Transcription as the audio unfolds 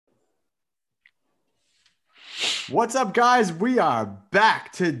What's up, guys? We are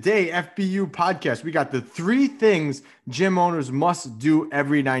back today. FBU podcast. We got the 3 things gym owners must do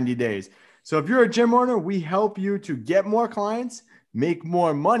every 90 days. So if you're a gym owner, we help you to get more clients, make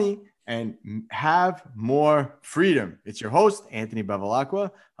more money, and have more freedom. It's your host, Anthony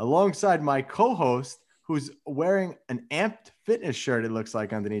Bevilacqua, alongside my co-host, who's wearing an Amped Fitness shirt. It looks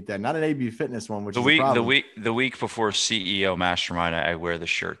like underneath that, not an AB Fitness one, which is a problem. The week before CEO Mastermind, I wear the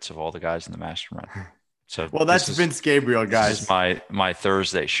shirts of all the guys in the Mastermind. So Well, that's Vince Gabriel, guys. This is my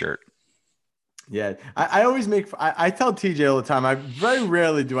Thursday shirt. Yeah, I always I tell TJ all the time. I very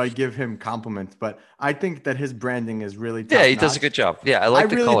rarely do I give him compliments, but I think that his branding is really top he notch. does a good job. Yeah, I like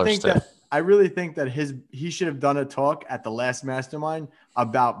the colors too. I really think that he should have done a talk at the last Mastermind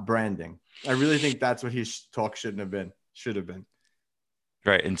about branding. I really think that's what his talk should have been.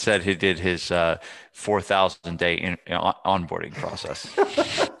 Right. Instead, he did his 4,000 day onboarding process.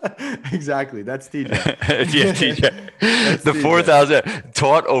 Exactly. That's TJ. Yeah, TJ. The 4,000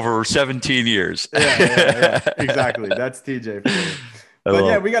 taught over 17 years. Yeah. Exactly. That's TJ. But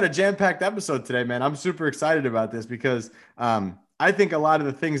yeah, we got a jam-packed episode today, man. I'm super excited about this because I think a lot of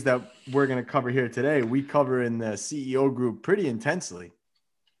the things that we're going to cover here today, we cover in the CEO group pretty intensely,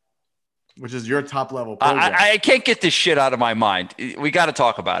 which is your top level program. I can't get this shit out of my mind. We got to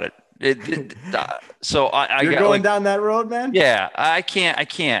talk about it. You're going down that road, man? Yeah, I can't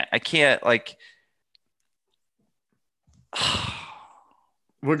like.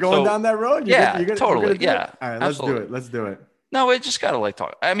 We're going down that road? Totally. Yeah. All right, let's do it. No, we just got to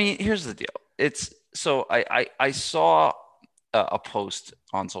talk. I mean, here's the deal. I saw a post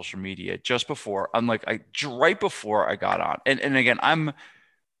on social media just before. Right before I got on. And again, I'm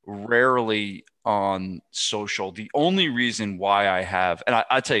rarely on social. The only reason why I have, and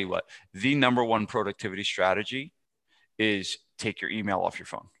I tell you what, the number one productivity strategy is take your email off your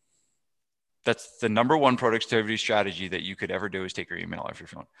phone. That's the number one productivity strategy that you could ever do, is take your email off your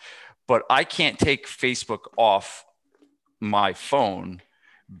phone. But I can't take Facebook off my phone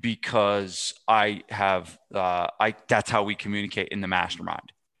because I have, that's how we communicate in the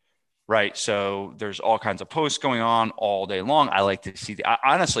Mastermind. Right. So there's all kinds of posts going on all day long. I like to see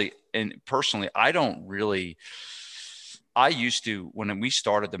honestly, and personally, when we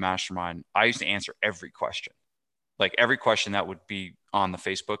started the Mastermind, I used to answer every question. Like every question that would be on the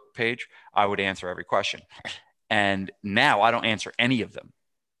Facebook page, I would answer every question. And now I don't answer any of them.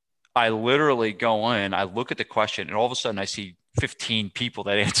 I literally go in, I look at the question, and all of a sudden I see 15 people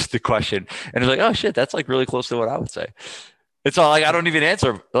that answered the question. And it's like, oh shit, that's like really close to what I would say. It's all like, I don't even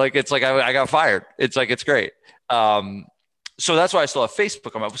answer. Like, it's like, I got fired. It's like, it's great. So that's why I still have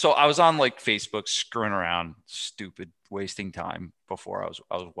Facebook on my, so I was on like Facebook screwing around, stupid, wasting time before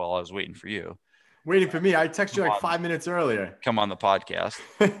while I was waiting for you. Waiting for me. I texted you like 5 minutes earlier. Come on the podcast.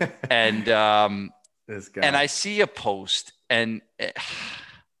 And, this guy. And I see a post and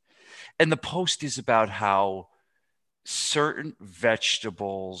the post is about how certain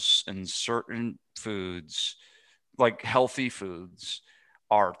vegetables and certain foods, like healthy foods,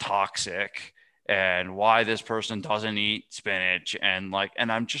 are toxic, and why this person doesn't eat spinach, and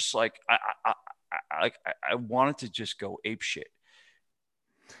I'm just like, I wanted to just go ape shit,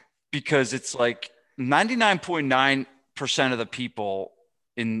 because it's like 99.9% of the people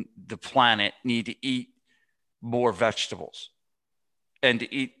in the planet need to eat more vegetables and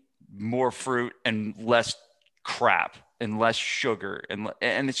to eat more fruit and less crap and less sugar, and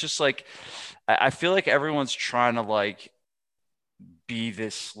it's just like, I feel like everyone's trying to like be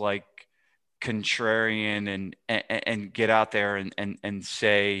this like contrarian and get out there and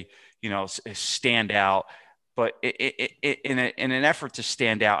say, stand out. But in an effort to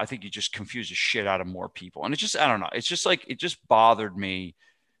stand out, I think you just confuse the shit out of more people. And it's just, I don't know. It's just like, it just bothered me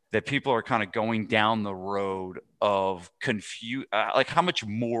that people are kind of going down the road of like, how much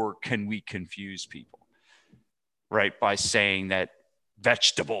more can we confuse people? Right. By saying that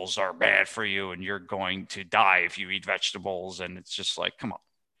vegetables are bad for you and you're going to die if you eat vegetables. And it's just like, come on.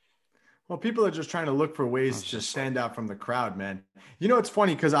 Well, people are just trying to look for ways to stand out from the crowd, man. It's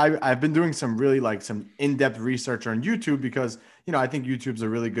funny because I've been doing some really like some in-depth research on YouTube because, I think YouTube's a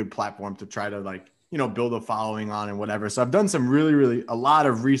really good platform to try to like, build a following on and whatever. So I've done some really a lot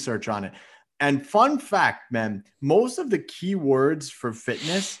of research on it. And fun fact, man, most of the keywords for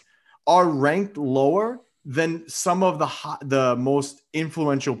fitness are ranked lower than some of the most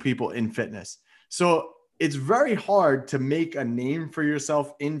influential people in fitness. So it's very hard to make a name for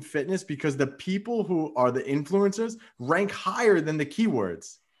yourself in fitness because the people who are the influencers rank higher than the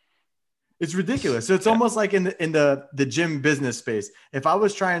keywords. It's ridiculous. So it's almost like in the gym business space. If I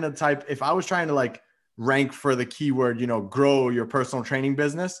was trying to like rank for the keyword, grow your personal training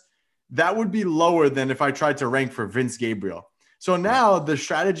business, that would be lower than if I tried to rank for Vince Gabriel. So now the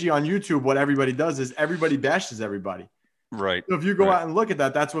strategy on YouTube, what everybody does is everybody bashes everybody. Right. So if you go out and look at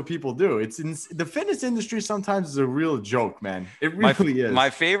that, that's what people do. It's in the fitness industry. Sometimes is a real joke, man. It really is.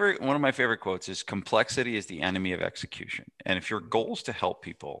 One of my favorite quotes is complexity is the enemy of execution. And if your goal is to help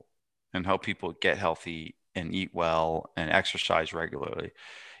people and help people get healthy and eat well and exercise regularly,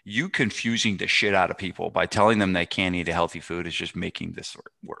 you confusing the shit out of people by telling them they can't eat a healthy food is just making this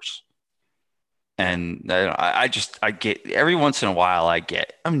worse. And I get every once in a while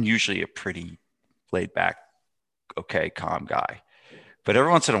I'm usually a pretty laid back, okay, calm guy. But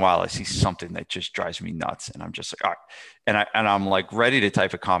every once in a while I see something that just drives me nuts. And I'm just like, all right. And I'm like ready to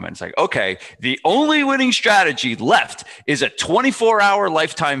type a comment. It's like, okay, the only winning strategy left is a 24-hour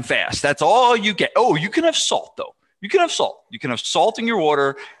lifetime fast. That's all you get. Oh, you can have salt though. You can have salt. You can have salt in your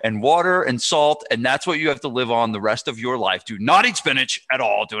water and salt. And that's what you have to live on the rest of your life. Do not eat spinach at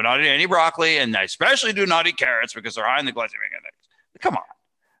all. Do not eat any broccoli. And especially do not eat carrots because they're high in the glycemic index. Come on.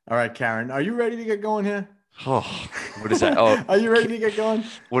 All right, Karen, are you ready to get going here? Oh, what is that? Oh, are you ready to get going?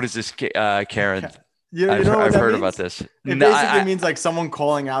 What is this, Karen? I've heard about this. It basically means like someone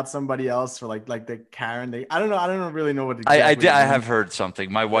calling out somebody else for like the Karen. I don't know. I don't really know what exactly I have heard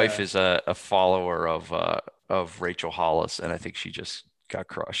something. My wife is a follower of Rachel Hollis, and I think she just got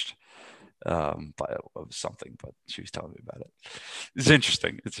crushed by something, but she was telling me about it. It's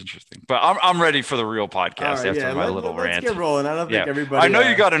interesting. But I'm ready for the real podcast after my little rant. Let's get rolling. I don't think everybody. I know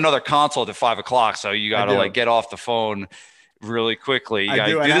you got another consult at 5:00, so you got to get off the phone really quickly. You got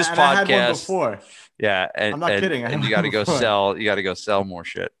to do this podcast. I had one before. Yeah, I'm not kidding. And you got to go sell. You got to go sell more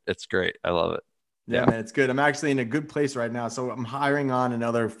shit. It's great. I love it. Yeah, man, it's good. I'm actually in a good place right now. So I'm hiring on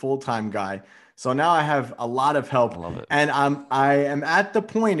another full-time guy. So now I have a lot of help. I love it. And I am at the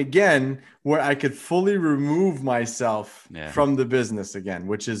point again where I could fully remove myself from the business again,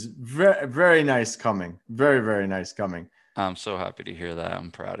 which is very, very nice coming. Very, very nice coming. I'm so happy to hear that.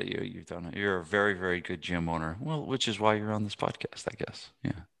 I'm proud of you. You've done it. You're a very, very good gym owner. Well, which is why you're on this podcast, I guess.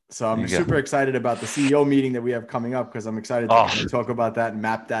 Yeah. So I'm super excited about the CEO meeting that we have coming up because I'm excited to talk about that and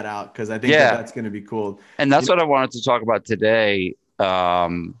map that out because I think that's going to be cool. And that's what I wanted to talk about today.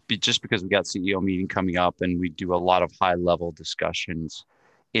 Just because we got CEO meeting coming up and we do a lot of high level discussions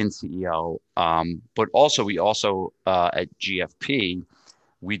in CEO. But also we at GFP,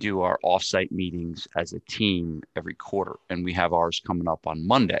 we do our offsite meetings as a team every quarter, and we have ours coming up on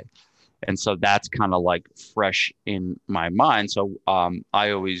Monday. And so that's kind of like fresh in my mind. So I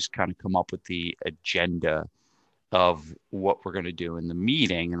always kind of come up with the agenda of what we're going to do in the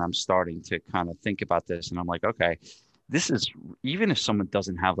meeting. And I'm starting to kind of think about this. And I'm like, okay, this is, even if someone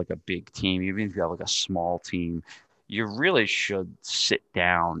doesn't have like a big team, even if you have like a small team, you really should sit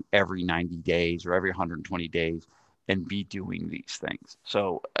down every 90 days or every 120 days and be doing these things.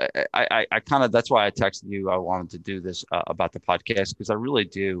 So I kind of, that's why I texted you. I wanted to do this about the podcast because I really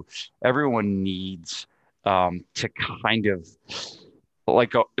do. Everyone needs to kind of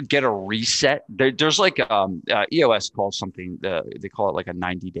like get a reset. There's like EOS calls something, they call it like a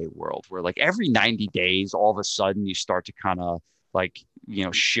 90-day world where like every 90 days, all of a sudden you start to kind of like,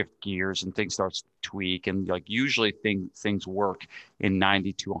 shift gears and things starts to tweak. And like usually things work in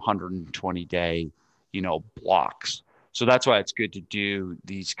 90 to 120 day blocks. So that's why it's good to do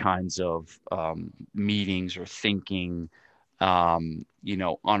these kinds of meetings or thinking, on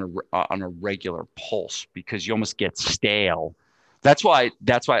a regular pulse, because you almost get stale. That's why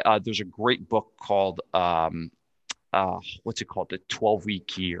there's a great book called what's it called? The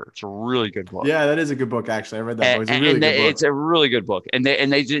 12-Week Year. It's a really good book. Yeah, that is a good book. Actually, I read that book. It's a really good book. It's a really good book. And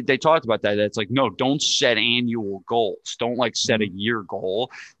they talked about that. It's like, no, don't set annual goals. Don't like set a year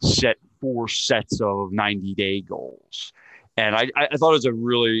goal. Set 4 sets of 90-day goals. And I thought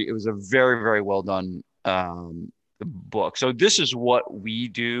it was a very, very well done book. So this is what we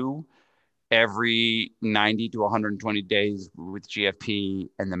do every 90 to 120 days with GFP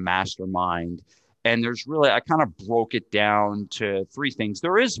and the mastermind. And there's really, I kind of broke it down to 3 things.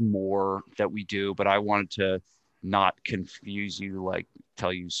 There is more that we do, but I wanted to not confuse you, like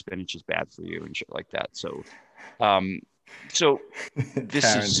tell you spinach is bad for you and shit like that. So, this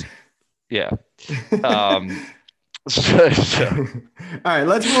Karen. is, yeah. All right,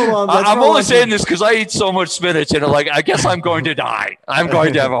 let's move on. I'm only saying this because I eat so much spinach, and I guess I'm going to die. I'm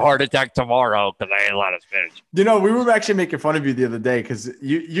going to have a heart attack tomorrow because I ate a lot of spinach. We were actually making fun of you the other day because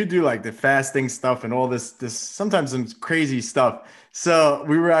you do like the fasting stuff and all this sometimes some crazy stuff. So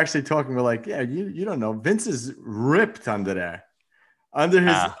we were actually talking. We're like, yeah, you don't know. Vince is ripped under there, under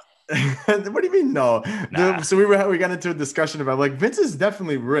his. What do you mean no? Nah. So we got into a discussion about like Vince is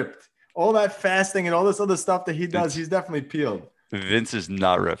definitely ripped. All that fasting and all this other stuff that he does, he's definitely peeled. Vince is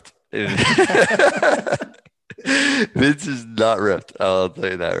not ripped. Vince is not ripped. I'll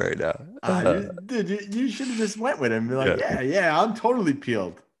tell you that right now. Dude, you should have just went with him. Be like, Yeah, yeah, I'm totally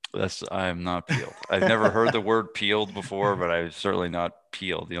peeled. I am not peeled. I've never heard the word peeled before, but I'm certainly not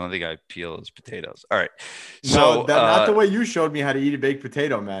peeled. The only thing I peel is potatoes. All right. No, So that not the way you showed me how to eat a baked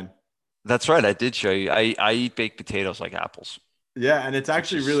potato, man. that's right. I did show you. I eat baked potatoes like apples, Yeah, and it's which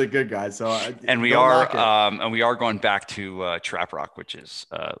actually is really good, guys. So and don't knock it. we are going back to Trap Rock, which is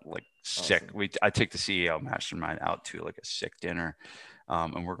like sick. Awesome. I take the CEO mastermind out to like a sick dinner,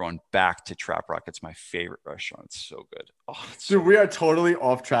 and we're going back to Trap Rock. It's my favorite restaurant. It's so good. Oh, it's so Dude, we are totally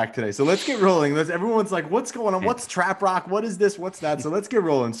off track today. So let's get rolling. Everyone's like, what's going on? good. What's Trap Rock? What is this? What's that? So let's get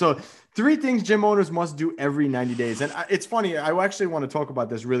rolling. So, three things gym owners must do every 90 days. And it's funny. I actually want to talk about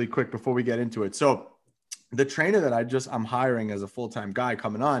this really quick before we get into it. So, the trainer that I'm hiring as a full-time guy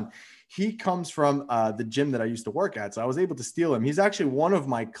coming on, he comes from the gym that I used to work at. So I was able to steal him. He's actually one of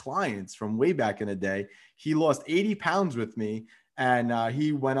my clients from way back in the day. He lost 80 pounds with me, and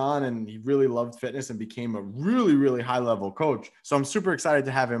he went on and he really loved fitness and became a really, really high level coach. So I'm super excited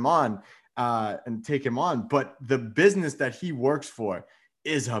to have him on and take him on. But the business that he works for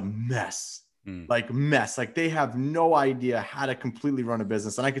is a mess. Like they have no idea how to completely run a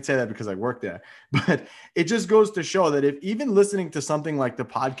business. And I could say that because I work there, but it just goes to show that if even listening to something like the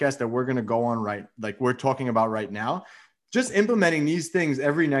podcast that we're going to go on, right, like we're talking about right now, just implementing these things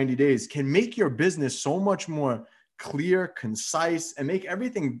every 90 days can make your business so much more clear, concise, and make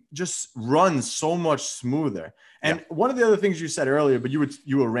everything just run so much smoother. And Yeah. one of the other things you said earlier, but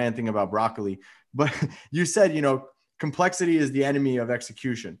you were ranting about broccoli, but you said, complexity is the enemy of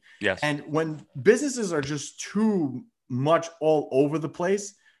execution. Yes. And when businesses are just too much all over the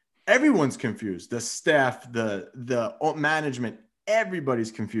place, everyone's confused. The staff, the management,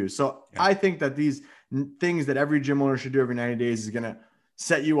 everybody's confused. So Yeah. I think that these things that every gym owner should do every 90 days is going to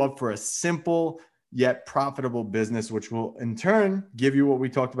set you up for a simple yet profitable business, which will in turn give you what we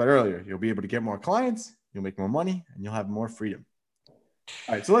talked about earlier. You'll be able to get more clients, you'll make more money, and you'll have more freedom.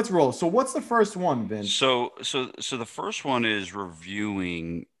 All right, so let's roll. So what's the first one, Vince? So the first one is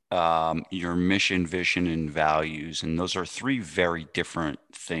reviewing your mission, vision, and values, and those are three very different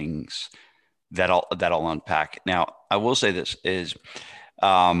things that I'll unpack. Now, I will say this is,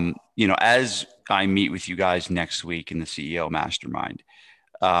 as I meet with you guys next week in the CEO Mastermind,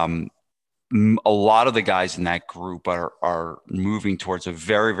 um, a lot of the guys in that group are moving towards a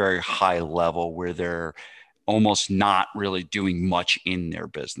very, very high level where they're almost not really doing much in their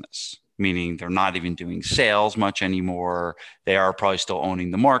business, meaning they're not even doing sales much anymore. They are probably still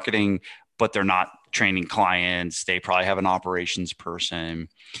owning the marketing, but they're not training clients. They probably have an operations person.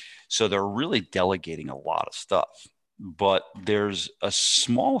 So they're really delegating a lot of stuff. But there's a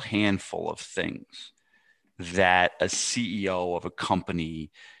small handful of things that a CEO of a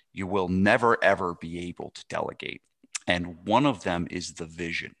company you will never ever be able to delegate. And one of them is the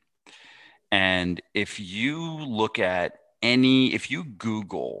vision. And if you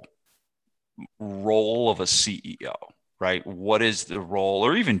Google role of a CEO, right? What is the role,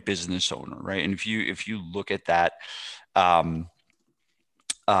 or even business owner, right? And if you look at that,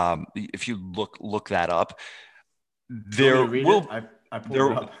 if you look that up, You want me there to read it? will I pulled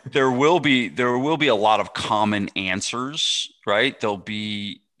it up. there will be a lot of common answers, right? There'll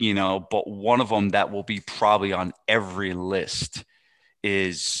be, but one of them that will be probably on every list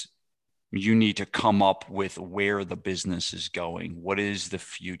is you need to come up with where the business is going. What is the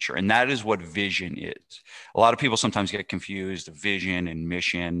future? And that is what vision is. A lot of people sometimes get confused, vision and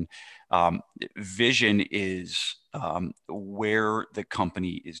mission. Vision is where the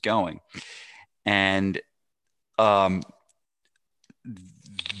company is going. And um,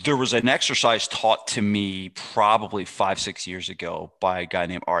 there was an exercise taught to me probably 5-6 years ago by a guy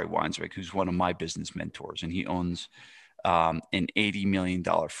named Ari Weinsberg, who's one of my business mentors, and he owns an $80 million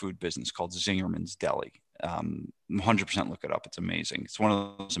food business called Zingerman's Deli. 100% look it up. It's amazing. It's one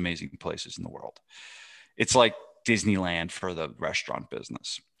of those amazing places in the world. It's like Disneyland for the restaurant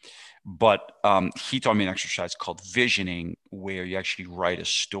business. But he taught me an exercise called visioning, where you actually write a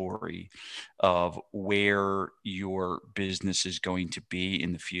story of where your business is going to be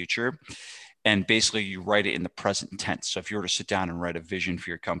in the future. And basically, you write it in the present tense. So if you were to sit down and write a vision for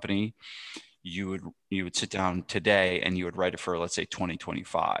your company, you would sit down today and you would write it for, let's say,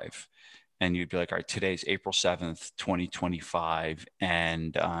 2025. And you'd be like, all right, today's April 7th, 2025.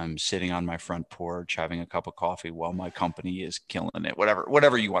 And I'm sitting on my front porch having a cup of coffee while my company is killing it,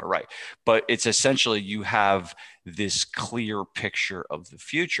 whatever you want to write. But it's essentially, you have this clear picture of the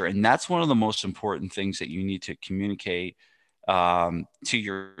future. And that's one of the most important things that you need to communicate to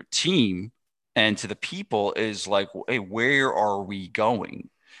your team and to the people is like, hey, where are we going?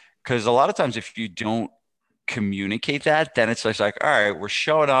 Because a lot of times if you don't communicate that, then it's just like, all right, we're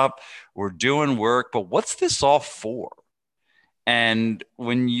showing up, we're doing work, but what's this all for? And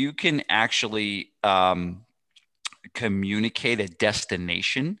when you can actually communicate a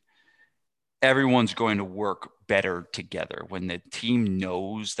destination, everyone's going to work better together. When the team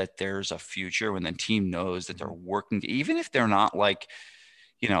knows that there's a future, when the team knows that they're working, even if they're not like,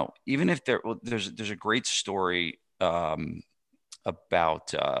 even if there's a great story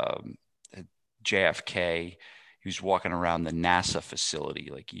about JFK. He was walking around the NASA facility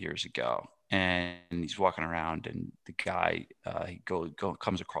like years ago, and he's walking around, and the guy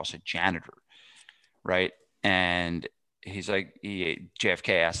comes across a janitor, right? And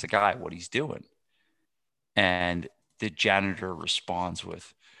JFK asked the guy what he's doing, and the janitor responds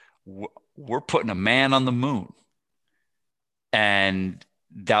with, "We're putting a man on the moon." And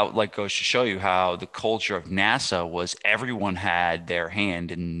that like goes to show you how the culture of NASA was everyone had their hand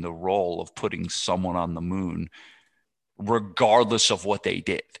in the role of putting someone on the moon, regardless of what they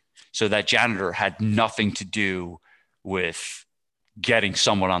did. So that janitor had nothing to do with getting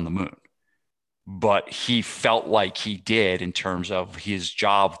someone on the moon, but he felt like he did in terms of his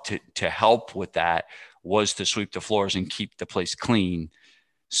job to help with that was to sweep the floors and keep the place clean.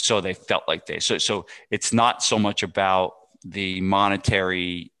 So they felt like so it's not so much about the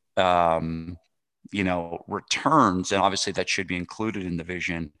monetary returns, and obviously that should be included in the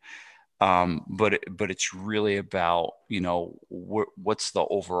vision, but it's really about what's the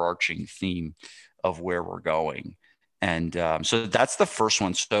overarching theme of where we're going. And so that's the first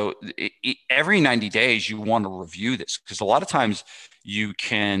one. So every 90 days you want to review this, because a lot of times you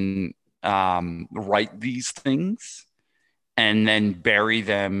can write these things and then bury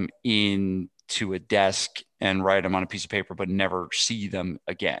them into a desk and write them on a piece of paper, but never see them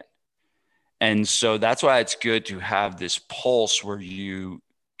again. And so that's why it's good to have this pulse where you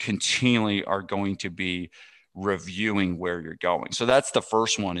continually are going to be reviewing where you're going. So that's the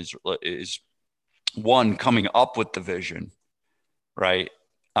first one is one, coming up with the vision, right?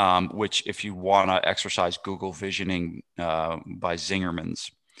 Which if you want to exercise Google visioning by Zingerman's,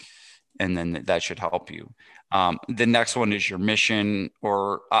 and then that should help you. The next one is your mission,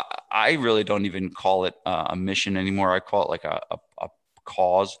 or I really don't even call it a mission anymore. I call it like a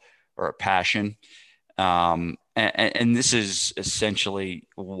cause or a passion. And this is essentially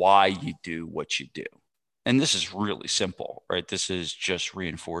why you do what you do. And this is really simple, right? This is just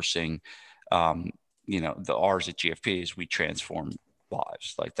reinforcing, the R's at GFP is we transform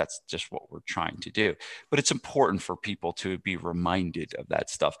lives. Like that's just what we're trying to do. But it's important for people to be reminded of that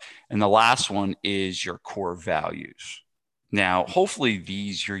stuff. And the last one is your core values. Now, hopefully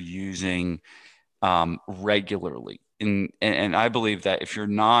these you're using regularly. And I believe that if you're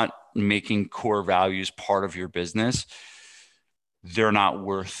not making core values part of your business, they're not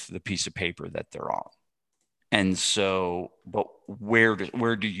worth the piece of paper that they're on. And so, but where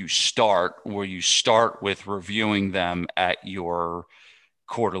do you start? Where you start with reviewing them at your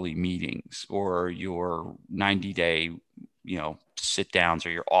quarterly meetings or your 90-day, sit downs or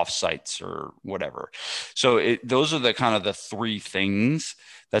your offsites or whatever. So those are the kind of the three things.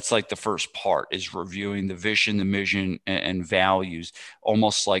 That's like the first part is reviewing the vision, the mission, and values.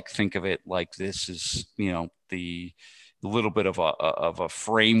 Almost like think of it like this is, the little bit of a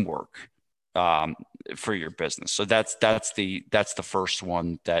framework for your business. So that's the first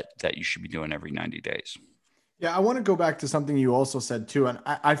one that you should be doing every 90 days. Yeah, I want to go back to something you also said too, and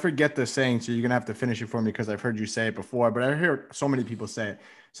I forget the saying, so you're gonna have to finish it for me because I've heard you say it before, but I hear so many people say it.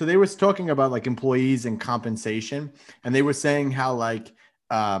 So they was talking about like employees and compensation, and they were saying how like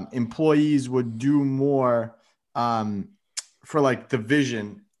employees would do more um, for like the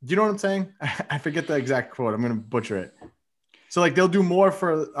vision. Do you know what I'm saying? I forget the exact quote. I'm gonna butcher it. So like they'll do more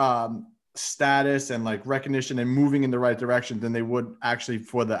for status and like recognition and moving in the right direction than they would actually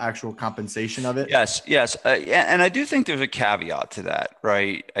for the actual compensation of it. Yes. And I do think there's a caveat to that,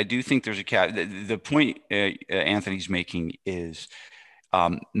 right? I do think there's a caveat. The point Anthony's making is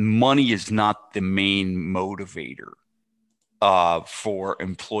money is not the main motivator for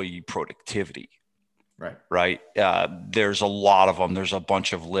employee productivity. Right. There's a lot of them. There's a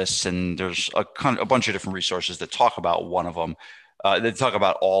bunch of lists, and there's a bunch of different resources that talk about one of them. They talk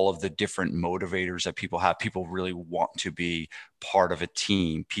about all of the different motivators that people have. People really want to be part of a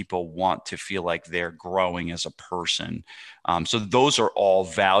team. People want to feel like they're growing as a person. So those are all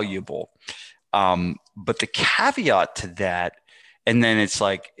valuable. But the caveat to that, and then it's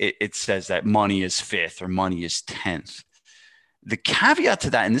like it says that money is fifth or money is 10th. The caveat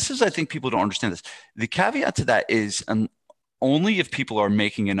to that, and this is, I think people don't understand this. The caveat to that is only if people are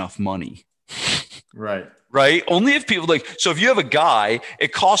making enough money Right. Right? Only if people like, so if you have a guy,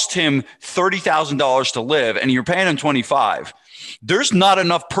 it costs him $30,000 to live and you're paying him 25, there's not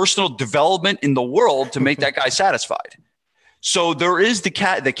enough personal development in the world to make that guy satisfied. So there is the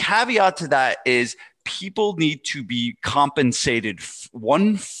caveat to that is people need to be compensated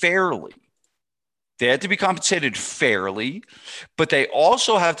fairly. They have to be compensated fairly, but they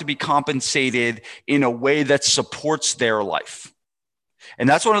also have to be compensated in a way that supports their life. And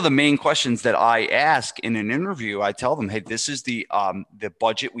that's one of the main questions that I ask in an interview. I tell them, hey, this is the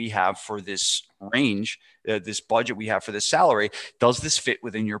budget we have for this range, this budget we have for this salary. Does this fit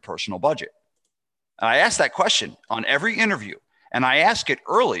within your personal budget? And I ask that question on every interview. And I ask it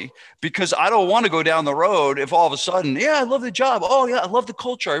early because I don't want to go down the road if all of a sudden, yeah, I love the job. Oh, yeah, I love the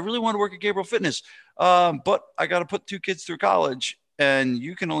culture. I really want to work at Gabriel Fitness. But I got to put 2 kids through college and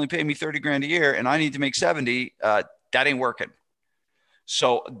you can only pay me 30 grand a year and I need to make 70. That ain't working.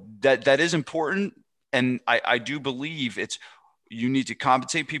 So that is important. And I do believe you need to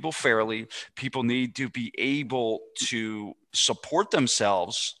compensate people fairly. People need to be able to support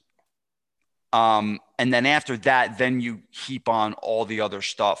themselves. And then after that, then you heap on all the other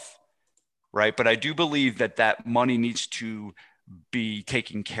stuff, right? But I do believe that money needs to be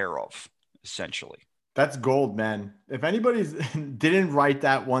taken care of, essentially. That's gold, man. If anybody didn't write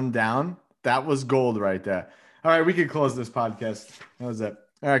that one down, that was gold right there. All right, we can close this podcast. That was it.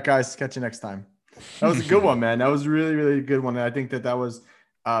 All right, guys, catch you next time. That was a good one, man. That was really, really good one. And I think that was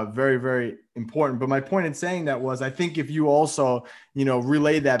very, very important. But my point in saying that was, I think if you also,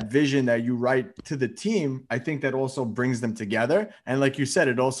 relay that vision that you write to the team, I think that also brings them together. And like you said,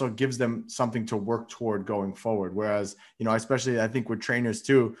 it also gives them something to work toward going forward. Whereas, especially I think with trainers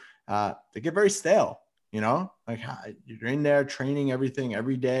too, they get very stale, like you're in there training everything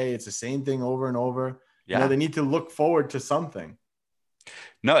every day. It's the same thing over and over. Yeah. They need to look forward to something.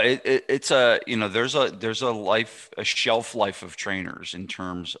 No, it's there's a shelf life of trainers in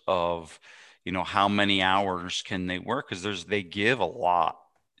terms of, how many hours can they work? Because they give a lot,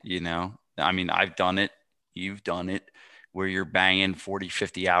 I mean, I've done it, you've done it, where you're banging 40,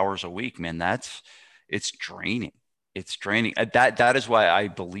 50 hours a week, man. It's draining. It's draining. That is why I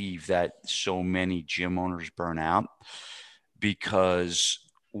believe that so many gym owners burn out, because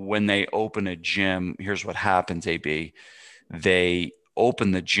when they open a gym, here's what happens, AB. They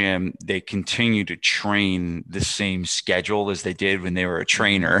open the gym, they continue to train the same schedule as they did when they were a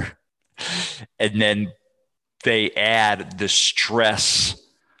trainer. And then they add the stress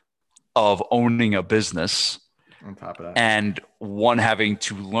of owning a business on top of that, and one having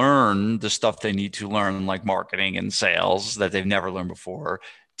to learn the stuff they need to learn, like marketing and sales that they've never learned before,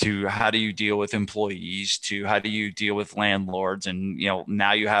 to how do you deal with employees, to how do you deal with landlords, and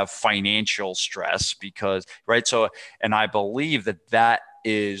now you have financial stress because, right? So, and I believe that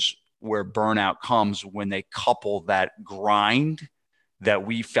is where burnout comes, when they couple that grind that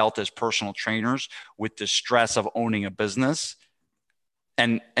we felt as personal trainers with the stress of owning a business.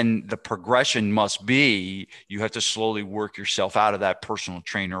 And the progression must be, you have to slowly work yourself out of that personal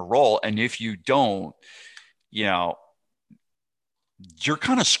trainer role. And if you don't, you're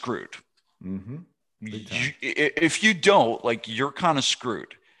kind of screwed. Mm-hmm. If you don't, you're kind of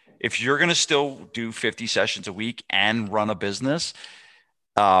screwed. If you're going to still do 50 sessions a week and run a business,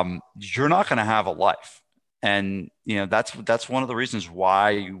 you're not going to have a life. And, that's one of the reasons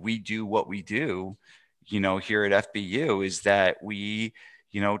why we do what we do, here at FBU, is that we,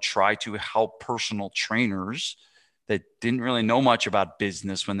 try to help personal trainers that didn't really know much about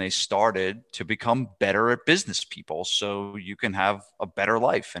business when they started to become better at business people, so you can have a better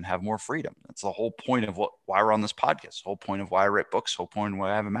life and have more freedom. That's the whole point of why we're on this podcast. The whole point of why I write books, the whole point of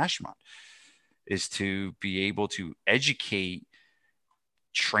why I have a mastermind, is to be able to educate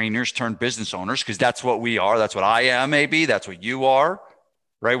trainers turned business owners, because that's what we are. That's what I am, maybe. That's what you are,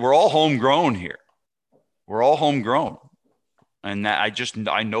 right? We're all homegrown here. We're all homegrown. And that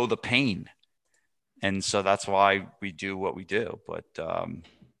I know the pain. And so that's why we do what we do. But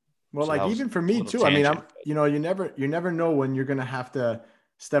even for me too, tangent. I mean, you never know when you're going to have to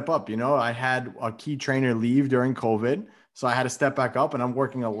step up. I had a key trainer leave during COVID, so I had to step back up, and I'm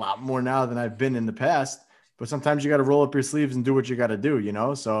working a lot more now than I've been in the past. But sometimes you got to roll up your sleeves and do what you got to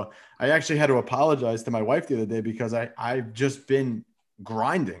do, So I actually had to apologize to my wife the other day because I've just been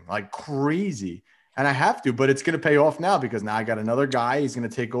grinding like crazy. And I have to, but it's going to pay off now because now I got another guy. He's going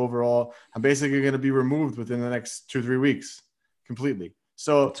to take over all. I'm basically going to be removed within the next 2-3 weeks completely.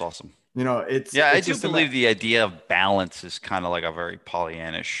 So that's awesome. I do believe the idea of balance is kind of like a very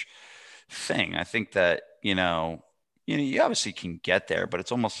Pollyannish thing. I think that, you obviously can get there, but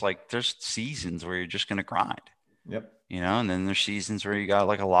it's almost like there's seasons where you're just going to grind. Yep. And then there's seasons where you got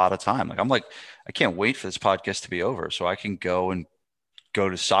like a lot of time. Like I'm like, I can't wait for this podcast to be over so I can go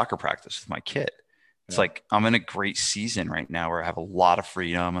to soccer practice with my kid. It's Yeah. like I'm in a great season right now where I have a lot of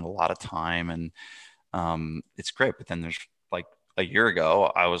freedom and a lot of time, and it's great. But then there's like a year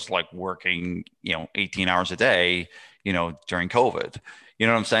ago, I was like working, 18 hours a day, during COVID. You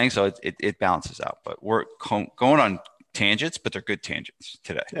know what I'm saying? So it balances out. But we're going on tangents, but they're good tangents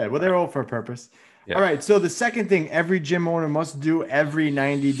today. Yeah. Well, they're all for a purpose. Yeah. All right. So the second thing every gym owner must do every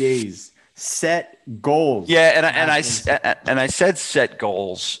 90 days, set goals. Yeah, and I said set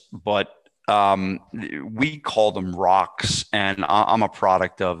goals, but we call them rocks, and I'm a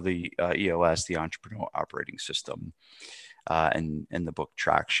product of the EOS, the Entrepreneur Operating System, and the book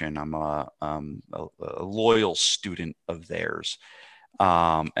Traction. I'm a loyal student of theirs,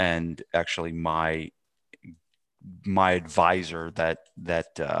 and actually my advisor that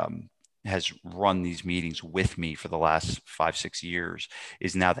has run these meetings with me for the last 5-6 years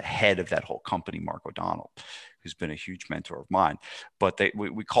is now the head of that whole company, Mark O'Donnell, who's been a huge mentor of mine. But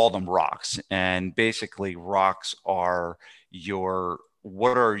we call them rocks, and basically rocks are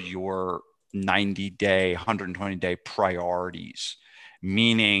what are your 90-day, 120-day priorities,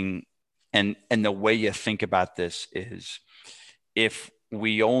 meaning, and the way you think about this is, if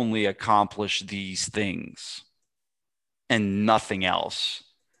we only accomplish these things and nothing else,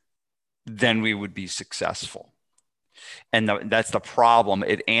 then we would be successful. And that's the problem.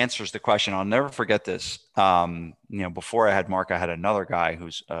 It answers the question. I'll never forget this. Before I had Mark, I had another guy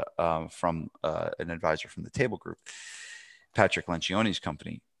who's from an advisor from the Table Group, Patrick Lencioni's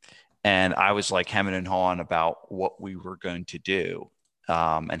company. And I was like hemming and hawing about what we were going to do,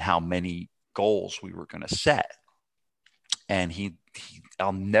 and how many goals we were going to set. And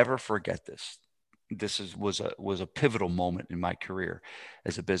I'll never forget this. This was a pivotal moment in my career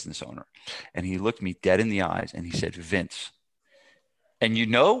as a business owner. And he looked me dead in the eyes and he said, Vince, and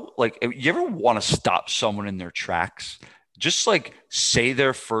like, you ever want to stop someone in their tracks? Just like say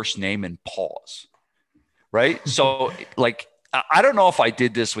their first name and pause. Right. So like, I don't know if I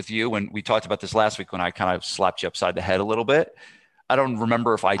did this with you when we talked about this last week, when I kind of slapped you upside the head a little bit. I don't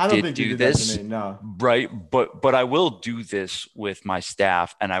remember if I did do this. No. Right. But I will do this with my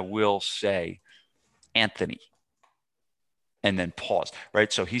staff, and I will say, Anthony, and then pause,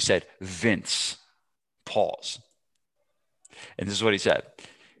 right? So he said, Vince, pause. And this is what he said: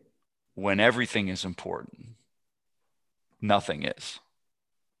 when everything is important, nothing is.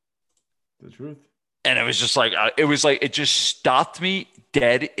 The truth. And it was just like, it just stopped me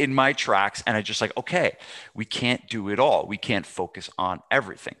dead in my tracks. And I just like, okay, we can't do it all. We can't focus on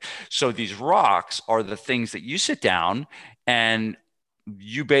everything. So these rocks are the things that you sit down and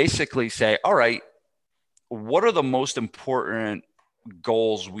you basically say, all right, what are the most important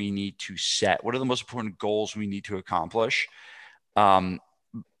goals we need to set? What are the most important goals we need to accomplish in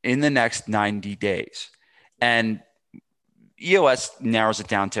the next 90 days? And EOS narrows it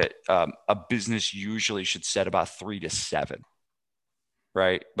down to a business usually should set about 3 to 7,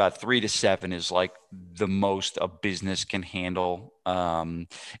 right? About 3 to 7 is like the most a business can handle. And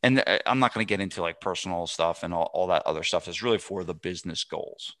I'm not going to get into like personal stuff and all that other stuff. It's really for the business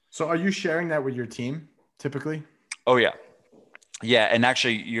goals. So are you sharing that with your team typically? Oh yeah. Yeah. And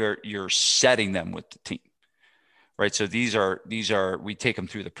actually you're setting them with the team, right? So these are, we take them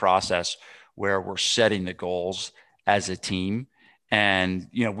through the process where we're setting the goals as a team. And,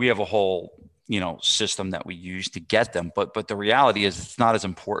 we have a whole, system that we use to get them. But the reality is it's not as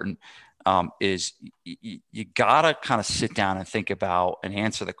important. Is you gotta kind of sit down and think about and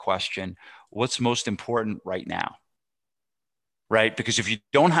answer the question, what's most important right now? Right? Because if you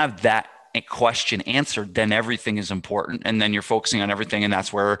don't have that question answered, then everything is important. And then you're focusing on everything. And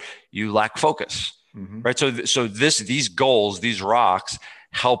that's where you lack focus. Mm-hmm. Right. So these goals, these rocks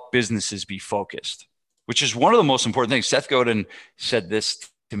help businesses be focused, which is one of the most important things. Seth Godin said this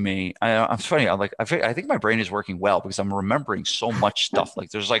to me. I'm funny. I think my brain is working well because I'm remembering so much stuff.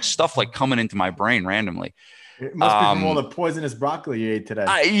 Like there's like stuff like coming into my brain randomly. It must be from all the poisonous broccoli you ate today.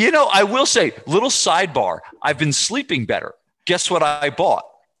 I will say, little sidebar, I've been sleeping better. Guess what I bought?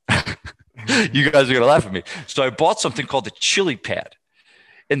 You guys are going to laugh at me. So I bought something called the Chili Pad.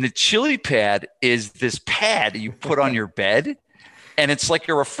 And the Chili Pad is this pad you put on your bed. And it's like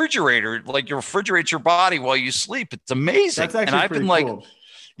a refrigerator, like you refrigerate your body while you sleep. It's amazing. That's actually and I've pretty been cool. Like,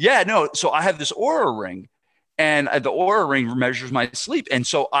 yeah, no. So I have this Aura Ring, and the Aura Ring measures my sleep. And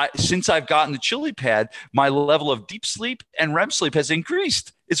so since I've gotten the Chili Pad, my level of deep sleep and REM sleep has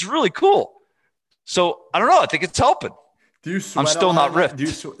increased. It's really cool. So I don't know. I think it's helping. Do you I'm sweat a still lot not at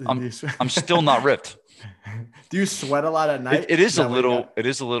night? ripped. I'm still not ripped. Do you sweat a lot at night? It is Is a that why you little got? it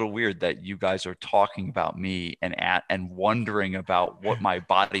is a little weird that you guys are talking about me and wondering about what my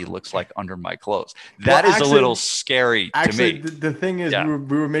body looks like under my clothes. Well, That is a little scary to actually, me. the thing is, Yeah.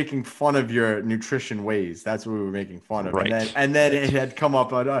 we were making fun of your nutrition ways. That's what we were making fun of, Right. and then it Right. had come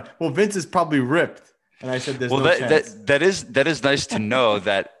up. Well, Vince is probably ripped, and I said, "There's Well, no chance." that is nice to know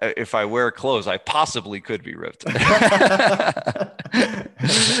that if I wear clothes, I possibly could be ripped.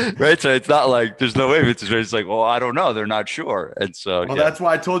 Right. So it's not like there's no way it's ripped. It's like, well, I don't know. They're not sure. And so Well, yeah. that's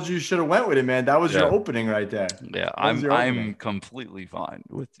why I told you should have went with it, man. That was your Yeah. opening right there. Yeah. That was your I'm opening. completely fine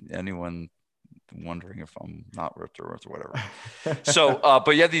with anyone wondering if I'm not ripped or whatever. So,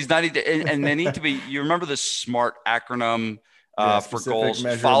 but yeah, these 90 and they need to be, you remember the SMART acronym Yeah, for specific,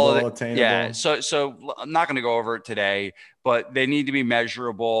 goals, follow measurable, it. Yeah. attainable. So I'm not going to go over it today, but they need to be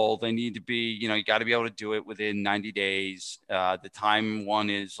measurable. They need to be, you got to be able to do it within 90 days. The time one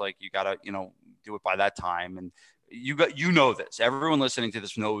is like, you got to, do it by that time. And this, everyone listening to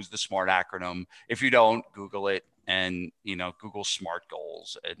this knows the SMART acronym. If you don't, Google it and, Google SMART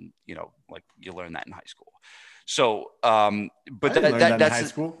goals and, like you learn that in high school. So, I but didn't learn that in high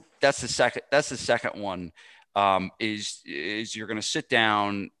school. that's the second one. Is you're going to sit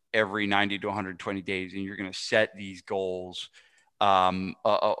down every 90 to 120 days and you're going to set these goals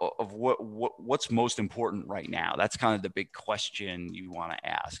of what's most important right now. That's kind of the big question you want to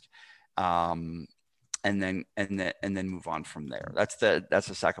ask. And then move on from there. That's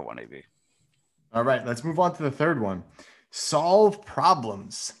the second one, AB. All right, let's move on to the third one. Solve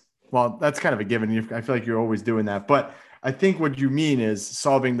problems. Well, that's kind of a given. I feel like you're always doing that, but I think what you mean is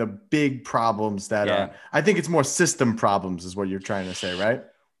solving the big problems that Yeah. are. I think it's more system problems, is what you're trying to say, right?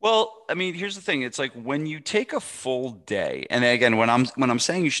 Well, I mean, here's the thing. It's like when you take a full day, and again, when I'm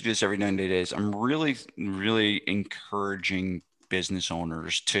saying you should do this every 90 days, I'm really, really encouraging business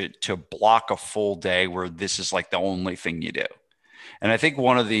owners to block a full day where this is like the only thing you do. And I think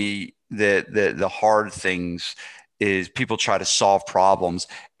one of the hard things is people try to solve problems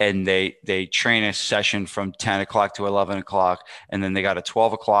and they train a session from 10 o'clock to 11 o'clock, and then they got a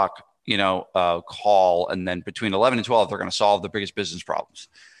 12 o'clock call, and then between 11 and 12 they're going to solve the biggest business problems.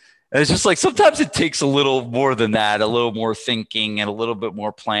 And it's just like sometimes it takes a little more than that, a little more thinking and a little bit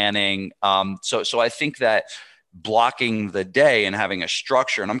more planning. So I think that blocking the day and having a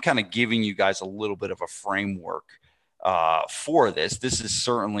structure, and I'm kind of giving you guys a little bit of a framework for this. This is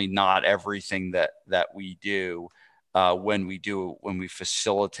certainly not everything that we do when we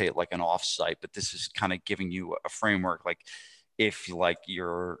facilitate like an offsite, but this is kind of giving you a framework. Like if like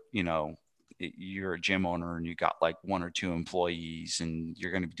you're a gym owner and you got like one or two employees and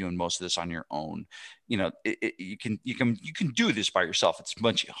you're going to be doing most of this on your own, you can do this by yourself. It's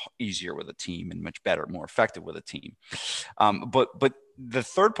much easier with a team and much better, more effective with a team. But the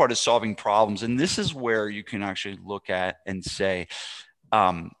third part is solving problems. And this is where you can actually look at and say,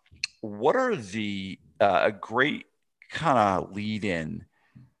 what are a great kind of lead in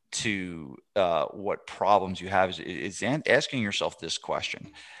to what problems you have is asking yourself this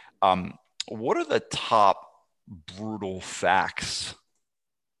question. What are the top brutal facts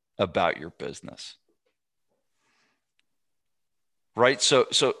about your business? Right.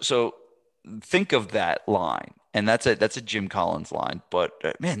 So think of that line, and that's a Jim Collins line. But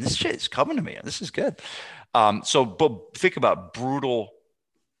man, this shit is coming to me. This is good. But think about brutal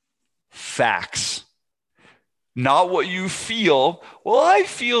facts, not what you feel. Well, I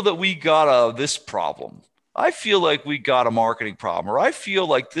feel that we got this problem. I feel like we got a marketing problem, or I feel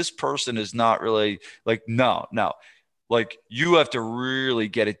like this person is not really like, no. Like you have to really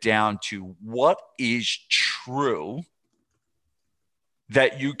get it down to what is true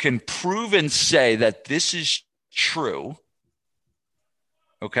that you can prove and say that this is true.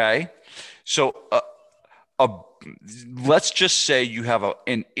 Okay. So let's just say you have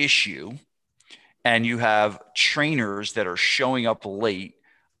an issue and you have trainers that are showing up late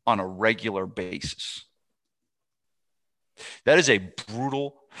on a regular basis. That is a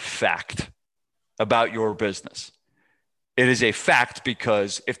brutal fact about your business. It is a fact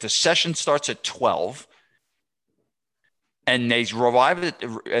because if the session starts at 12 and they arrive at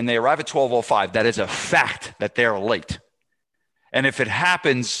 12:05, that is a fact that they're late. And if it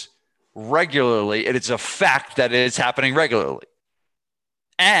happens regularly, it is a fact that it is happening regularly.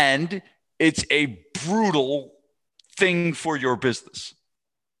 And it's a brutal thing for your business.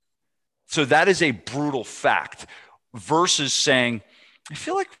 So that is a brutal fact versus saying, I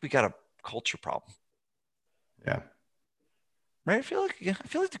feel like we got a culture problem. Yeah. Right? I feel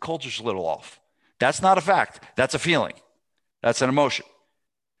like the culture's a little off. That's not a fact. That's a feeling. That's an emotion.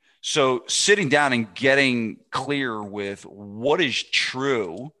 So sitting down and getting clear with what is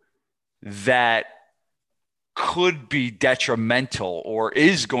true that could be detrimental or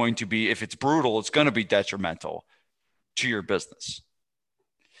is going to be, if it's brutal, it's going to be detrimental to your business.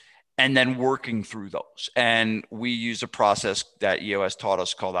 And then working through those. And we use a process that EOS taught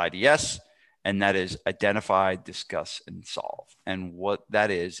us called IDS, and that is identify, discuss, and solve. And what that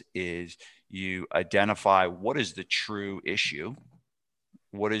is you identify what is the true issue,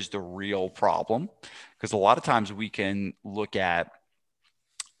 what is the real problem, because a lot of times we can look at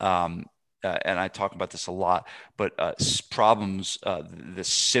and I talk about this a lot, but problems, the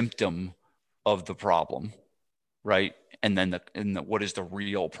symptom of the problem, right? And then what is the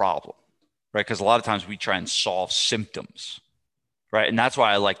real problem, right? Because a lot of times we try and solve symptoms, right? And that's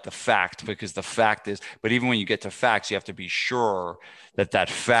why I like the fact, because the fact is, but even when you get to facts, you have to be sure that that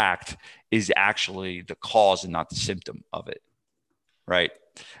fact is actually the cause and not the symptom of it, right?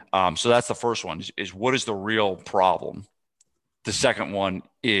 So that's the first one is what is the real problem? The second one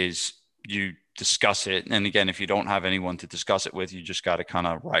is you discuss it. And again, if you don't have anyone to discuss it with, you just got to kind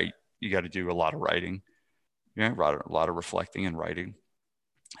of write. You got to do a lot of writing, a lot of reflecting and writing.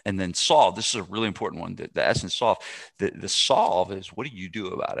 And then solve. This is a really important one. The essence solve. The solve is what do you do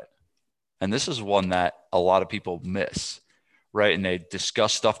about it? And this is one that a lot of people miss, right? And they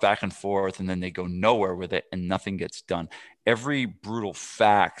discuss stuff back and forth, and then they go nowhere with it, and nothing gets done. Every brutal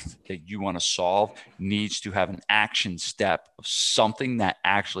fact that you want to solve needs to have an action step of something that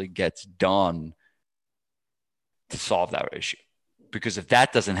actually gets done to solve that issue. Because if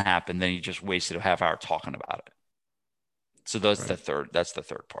that doesn't happen, then you just wasted a half hour talking about it. So that's the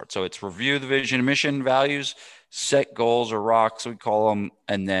third part. So it's review the vision and mission, values, set goals or rocks, we call them,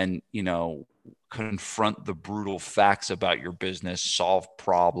 and then, confront the brutal facts about your business, solve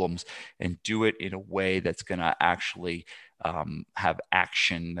problems, and do it in a way that's going to actually have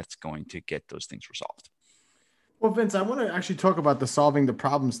action that's going to get those things resolved. Well, Vince, I want to actually talk about the solving the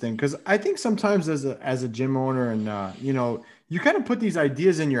problems thing, because I think sometimes as a gym owner and you kind of put these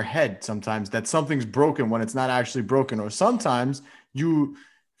ideas in your head sometimes that something's broken when it's not actually broken, or sometimes you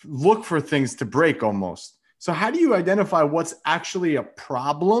look for things to break almost. So how do you identify what's actually a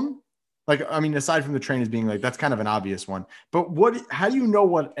problem? Like, I mean, aside from the trainers being like, that's kind of an obvious one, but how do you know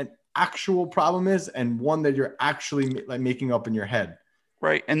what an actual problem is and one that you're actually like making up in your head?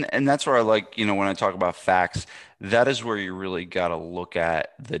 Right. And that's where I like, when I talk about facts, that is where you really got to look at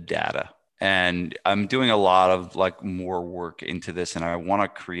the data. And I'm doing a lot of like more work into this, and I want to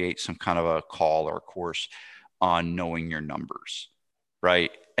create some kind of a call or course on knowing your numbers.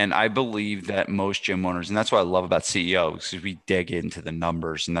 Right. And I believe that most gym owners, and that's what I love about CEOs, because we dig into the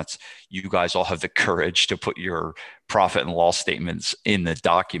numbers, and that's you guys all have the courage to put your profit and loss statements in the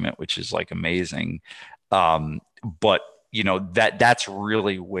document, which is like amazing. But that's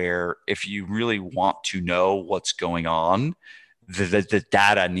really where, if you really want to know what's going on, the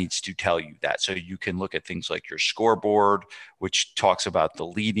data needs to tell you that. So you can look at things like your scoreboard, which talks about the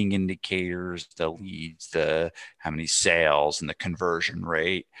leading indicators, the leads, the how many sales, and the conversion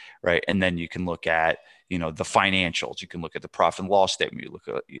rate, right? And then you can look at the financials. You can look at the profit and loss statement. You look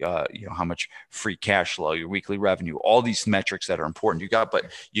at how much free cash flow, your weekly revenue, all these metrics that are important.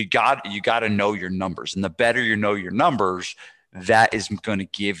 But you got to know your numbers, and the better you know your numbers, that is going to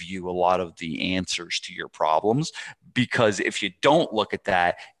give you a lot of the answers to your problems. Because if you don't look at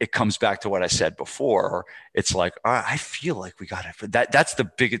that, it comes back to what I said before. It's like, I feel like we got it. That's the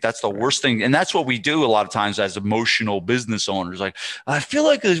worst thing. And that's what we do a lot of times as emotional business owners. Like, I feel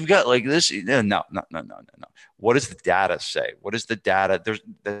like we got like this. No. What does the data say? What is the data?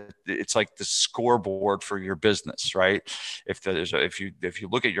 It's like the scoreboard for your business, right? If you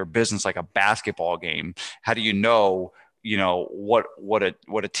look at your business like a basketball game, how do you know what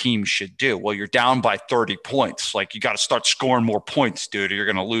a team should do? Well, you're down by 30 points. Like, you got to start scoring more points, dude, or you're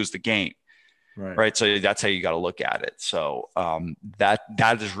going to lose the game. Right. So that's how you got to look at it. So that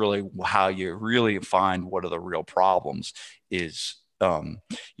is really how you really find what are the real problems is,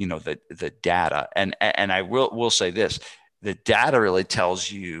 the data. And I will say this, the data really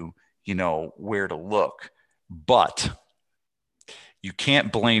tells you, where to look, but you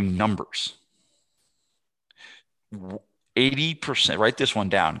can't blame numbers. 80%, write this one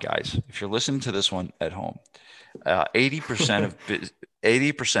down, guys. If you're listening to this one at home,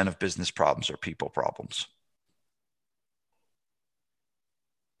 80% of business problems are people problems.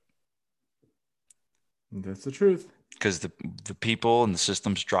 That's the truth. Because the people and the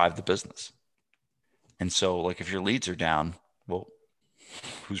systems drive the business. And so, like, if your leads are down, well,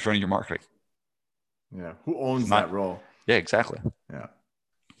 who's running your marketing? Yeah. Who owns that role? Yeah, exactly.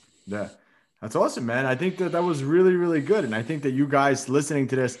 Yeah. That's awesome, man. I think that that was really, really good. And I think that you guys listening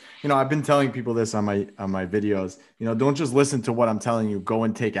to this, I've been telling people this on my videos, don't just listen to what I'm telling you, go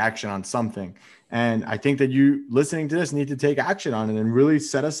and take action on something. And I think that you listening to this need to take action on it and really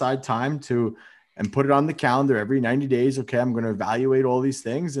set aside time to and put it on the calendar every 90 days. Okay, I'm going to evaluate all these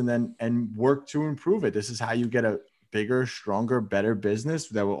things and then and work to improve it. This is how you get a bigger, stronger, better business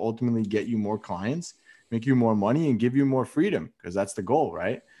that will ultimately get you more clients, make you more money, and give you more freedom, because that's the goal,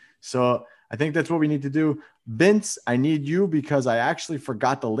 right? So I think that's what we need to do. Vince, I need you because I actually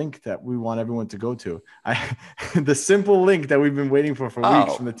forgot the link that we want everyone to go to. The simple link that we've been waiting for weeks from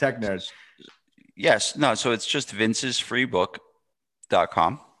Oh, the Tech Nerd. yes. No, so it's just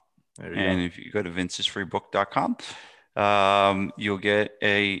vincesfreebook.com. There you And go. if you go to vincesfreebook.com, you'll get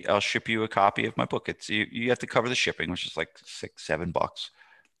I'll ship you a copy of my book. You have to cover the shipping, which is like $6-7.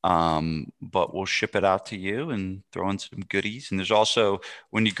 But we'll ship it out to you and throw in some goodies. And there's also,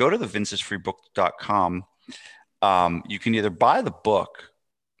 when you go to the vincesfreebook.com, you can either buy the book,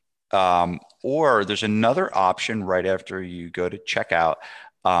 or there's another option right after you go to checkout,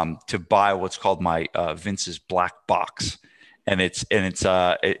 to buy what's called my Vince's Black Box. It's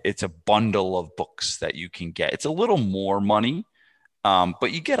a bundle of books that you can get. It's a little more money,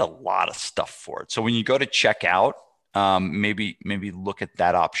 but you get a lot of stuff for it. So when you go to checkout, maybe look at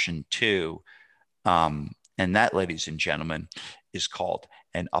that option too. And that, ladies and gentlemen, is called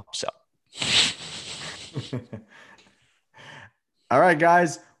an upsell. All right,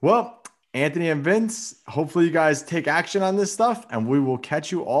 guys. Well, Anthony and Vince, hopefully you guys take action on this stuff, and we will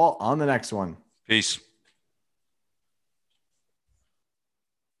catch you all on the next one. Peace.